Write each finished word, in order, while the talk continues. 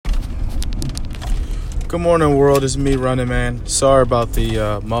Good morning, world. It's me, Running Man. Sorry about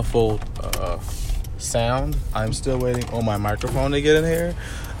the muffled sound. I'm still waiting on my microphone to get in here,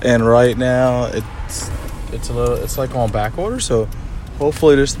 and right now it's like on back order. So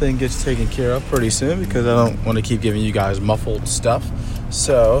hopefully this thing gets taken care of pretty soon because I don't want to keep giving you guys muffled stuff.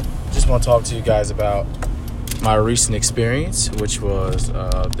 So just want to talk to you guys about my recent experience, which was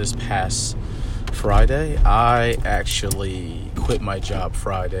this past Friday. I actually quit my job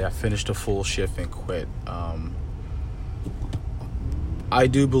Friday. I finished a full shift and quit. I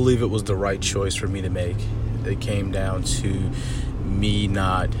do believe it was the right choice for me to make. It came down to me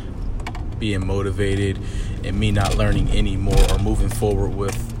not being motivated and me not learning any more or moving forward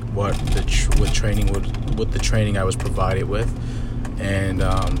with the training I was provided with. And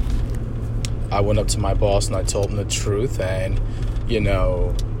I went up to my boss and I told him the truth, and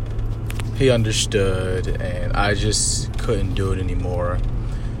he understood, and I just couldn't do it anymore.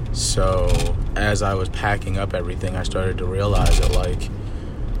 So as I was packing up everything, I started to realize that,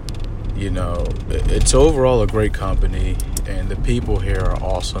 it's overall a great company, and the people here are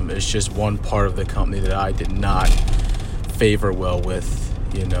awesome. It's just one part of the company that I did not favor well with,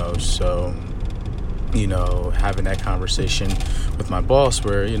 So, having that conversation with my boss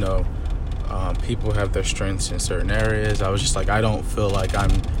where, people have their strengths in certain areas, I was just like, I don't feel like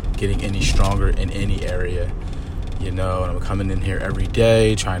I'm getting any stronger in any area, and I'm coming in here every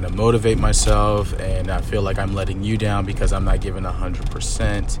day trying to motivate myself, and I feel like I'm letting you down because I'm not giving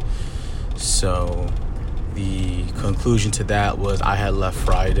 100%. So the conclusion to that was I had left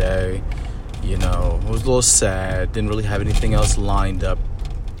Friday. I was a little sad, didn't really have anything else lined up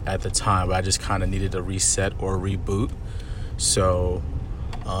at the time, but I just kind of needed a reset or a reboot. So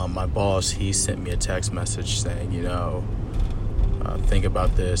my boss, he sent me a text message saying, think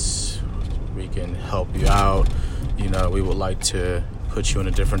about this, we can help you out, we would like to put you in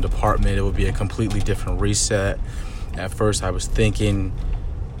a different department. It would be a completely different reset. At first I was thinking,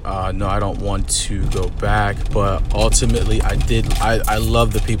 no, I don't want to go back, but ultimately I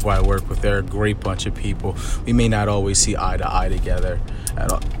love the people I work with. They're a great bunch of people. We may not always see eye to eye together.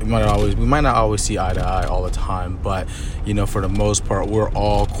 We might not always see eye to eye all the time, but for the most part, we're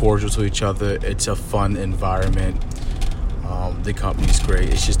all cordial to each other. It's a fun environment. The company's great.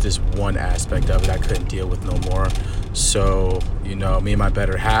 It's just this one aspect of it I couldn't deal with no more. So, me and my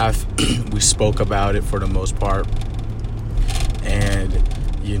better half, we spoke about it for the most part. And,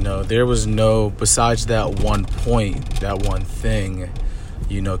 there was besides that one point, that one thing,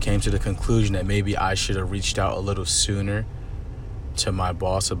 came to the conclusion that maybe I should have reached out a little sooner to my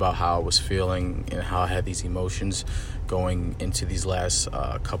boss about how I was feeling and how I had these emotions going into these last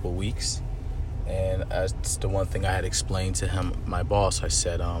couple weeks. And that's the one thing I had explained to him, my boss. I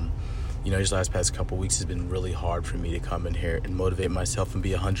said, these past couple weeks has been really hard for me to come in here and motivate myself and be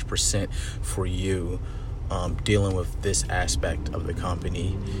 100% for you, dealing with this aspect of the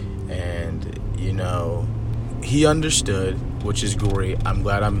company. And, he understood, which is great. I'm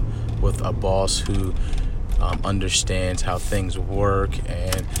glad I'm with a boss who understands how things work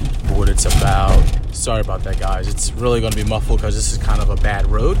and what it's about. Sorry about that, guys. It's really going to be muffled because this is kind of a bad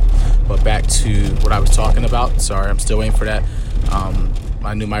road. But back to what I was talking about. Sorry, I'm still waiting for that,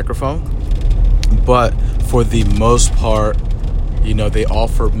 my new microphone. But for the most part, they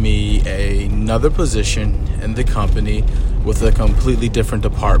offered me another position in the company with a completely different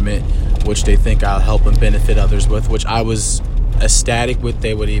department, which they think I'll help and benefit others with, which I was ecstatic with.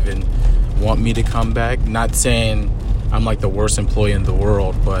 They would even want me to come back. Not saying I'm like the worst employee in the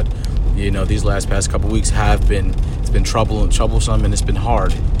world, but these past couple weeks it's been troublesome, and it's been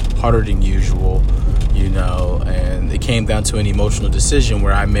harder than usual, and it came down to an emotional decision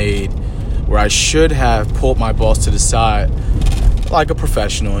where I should have pulled my boss to the side like a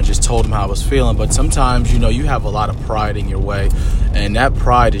professional and just told him how I was feeling. But sometimes, you have a lot of pride in your way, and that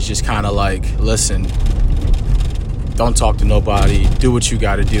pride is just kind of like, listen, don't talk to nobody, do what you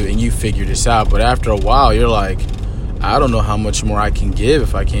got to do, and you figure this out. But after a while, you're like, I don't know how much more I can give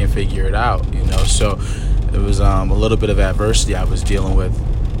if I can't figure it out, So it was a little bit of adversity I was dealing with,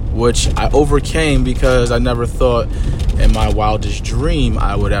 which I overcame because I never thought in my wildest dream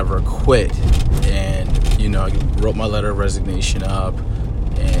I would ever quit. And, I wrote my letter of resignation up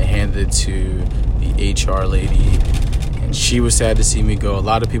and handed it to the HR lady. And she was sad to see me go. A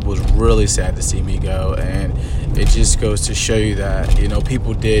lot of people was really sad to see me go. And it just goes to show you that,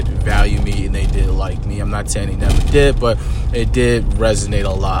 people did value me and they did like me. I'm not saying they never did, but it did resonate a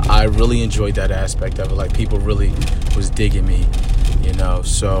lot. I really enjoyed that aspect of it. Like, people really was digging me,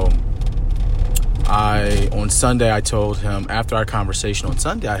 So on Sunday, I told him, after our conversation on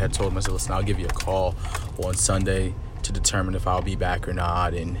Sunday, I had told him, I said, listen, I'll give you a call on Sunday to determine if I'll be back or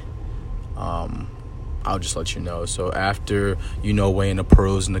not. And I'll just let you know. So after, weighing the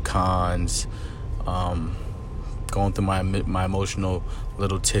pros and the cons, going through my emotional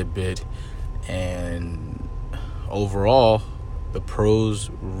little tidbit, and overall, the pros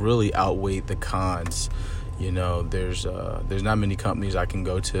really outweigh the cons. There's not many companies I can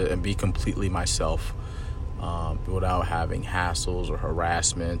go to and be completely myself, without having hassles or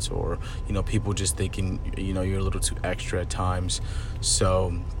harassment or, people just thinking, you're a little too extra at times.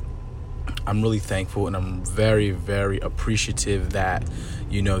 So I'm really thankful, and I'm very, very appreciative that,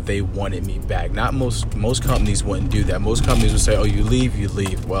 they wanted me back. Not most companies wouldn't do that. Most companies would say, oh, you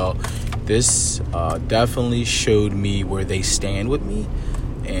leave. Well, this definitely showed me where they stand with me,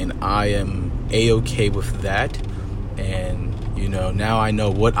 and I am A-okay with that. And, now I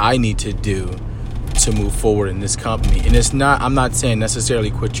know what I need to do to move forward in this company. And I'm not saying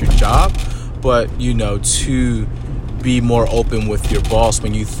necessarily quit your job, but, to be more open with your boss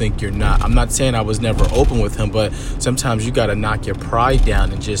when you think you're not. I'm not saying I was never open with him, but sometimes you got to knock your pride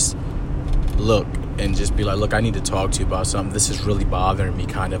down and just look and just be like, look, I need to talk to you about something. This is really bothering me,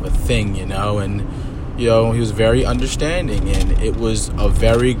 kind of a thing, and, he was very understanding, and it was a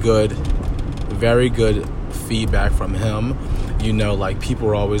very good feedback from him. People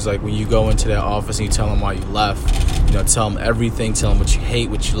are always like, when you go into that office and you tell them why you left, tell them everything, tell them what you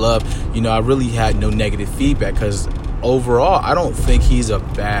hate, what you love. I really had no negative feedback, because overall, I don't think he's a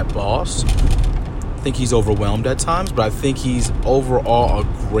bad boss. I think he's overwhelmed at times, but I think he's overall a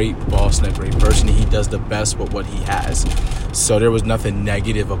great boss and a great person. He does the best with what he has. So there was nothing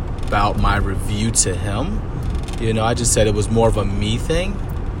negative about my review to him. I just said it was more of a me thing.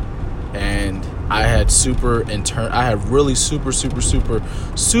 And I had really super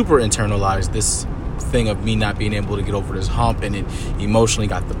internalized this thing of me not being able to get over this hump, and it emotionally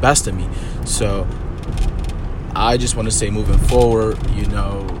got the best of me. So I just want to say, moving forward,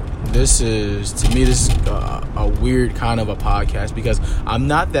 this is a weird kind of a podcast, because I'm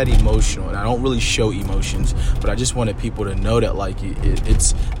not that emotional and I don't really show emotions, but I just wanted people to know that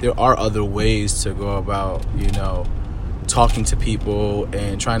there are other ways to go about, talking to people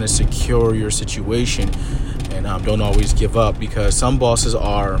and trying to secure your situation, and don't always give up, because some bosses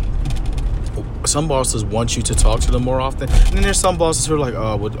want you to talk to them more often, and then there's some bosses who are like,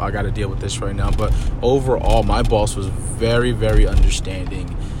 oh, well, I got to deal with this right now. But overall, my boss was very, very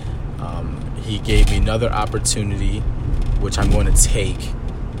understanding. He gave me another opportunity, which I'm going to take.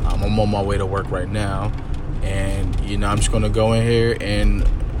 I'm on my way to work right now, and I'm just going to go in here and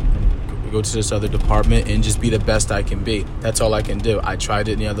go to this other department and just be the best I can be. That's all I can do. I tried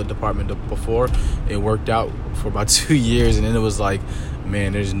it in the other department before. It worked out for about 2 years, and then it was like,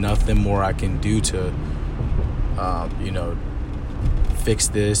 man, there's nothing more I can do to, fix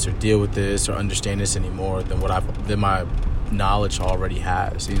this or deal with this or understand this anymore than my knowledge already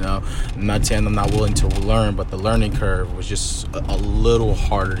has. I'm not saying I'm not willing to learn, but the learning curve was just a little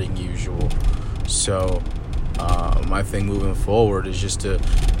harder than usual. So my thing moving forward is just to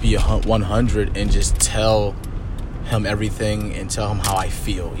be 100 and just tell him everything and tell him how I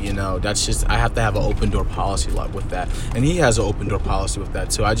feel. That's just, I have to have an open door policy with that, and he has an open door policy with that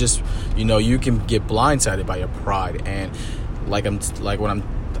too. I just, you can get blindsided by your pride, and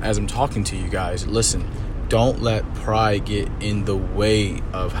as I'm talking to you guys, listen, don't let pride get in the way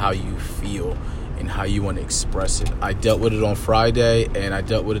of how you feel and how you want to express it. I dealt with it on Friday, and I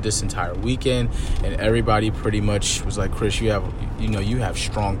dealt with it this entire weekend, and everybody pretty much was like, Chris, you have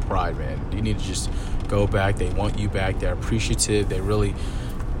strong pride, man. You need to just go back. They want you back. They're appreciative. They really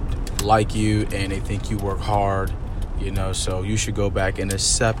like you, and they think you work hard, so you should go back and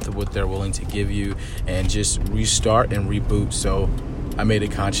accept what they're willing to give you and just restart and reboot. So I made a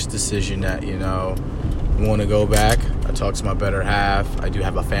conscious decision that, I want to go back. I talked to my better half. I do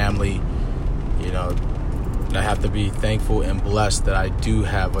have a family, and I have to be thankful and blessed that I do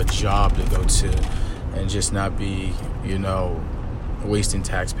have a job to go to and just not be, wasting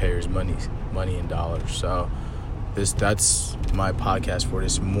taxpayers' money and dollars. So that's my podcast for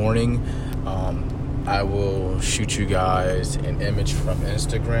this morning. I will shoot you guys an image from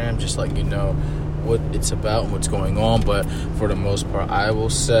Instagram, just letting you know what it's about and what's going on. But for the most part, I will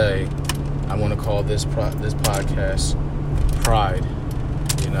say I want to call this podcast Pride.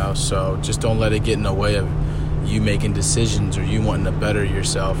 So just don't let it get in the way of you making decisions or you wanting to better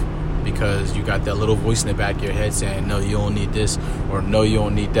yourself, because you got that little voice in the back of your head saying, no, you don't need this, or no, you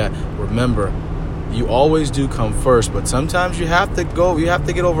don't need that. Remember, you always do come first, but sometimes you have to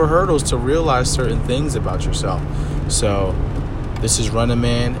get over hurdles to realize certain things about yourself. So this is Running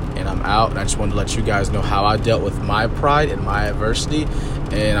Man, and I'm out, and I just wanted to let you guys know how I dealt with my pride and my adversity,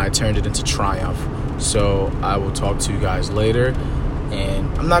 and I turned it into triumph. So I will talk to you guys later.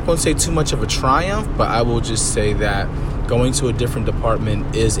 And I'm not going to say too much of a triumph, but I will just say that going to a different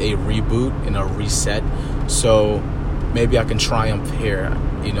department is a reboot and a reset. So maybe I can triumph here,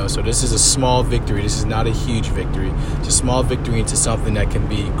 So this is a small victory. This is not a huge victory. It's a small victory into something that can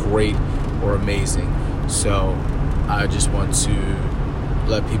be great or amazing. So I just want to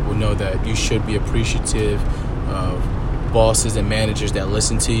let people know that you should be appreciative of bosses and managers that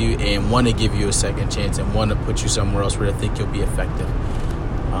listen to you and want to give you a second chance and want to put you somewhere else where they think you'll be effective.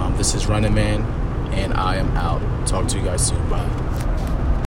 This is Running Man, and I am out. Talk to you guys soon. Bye.